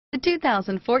The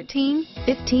 2014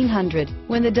 1500.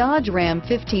 When the Dodge Ram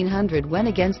 1500 went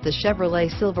against the Chevrolet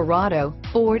Silverado,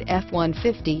 Ford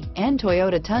F-150, and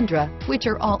Toyota Tundra, which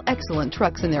are all excellent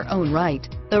trucks in their own right,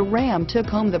 the Ram took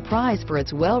home the prize for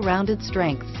its well-rounded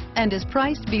strengths and is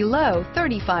priced below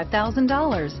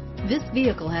 $35,000. This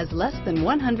vehicle has less than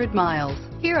 100 miles.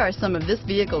 Here are some of this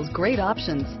vehicle's great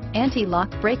options: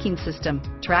 anti-lock braking system,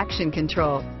 traction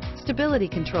control, stability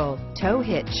control, tow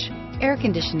hitch, air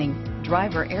conditioning,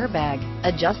 driver airbag,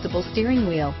 adjustable steering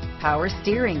wheel, power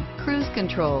steering, cruise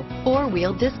control,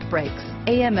 four-wheel disc brakes,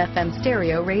 AM/FM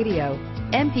stereo radio,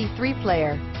 MP3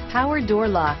 player, power door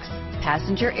locks,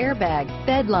 passenger airbag,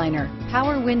 bed liner,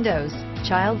 power windows,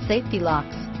 child safety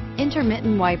locks,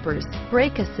 intermittent wipers,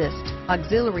 brake assist,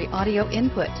 auxiliary audio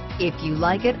input. If you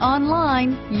like it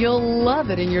online, you'll love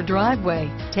it in your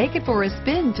driveway. Take it for a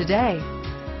spin today.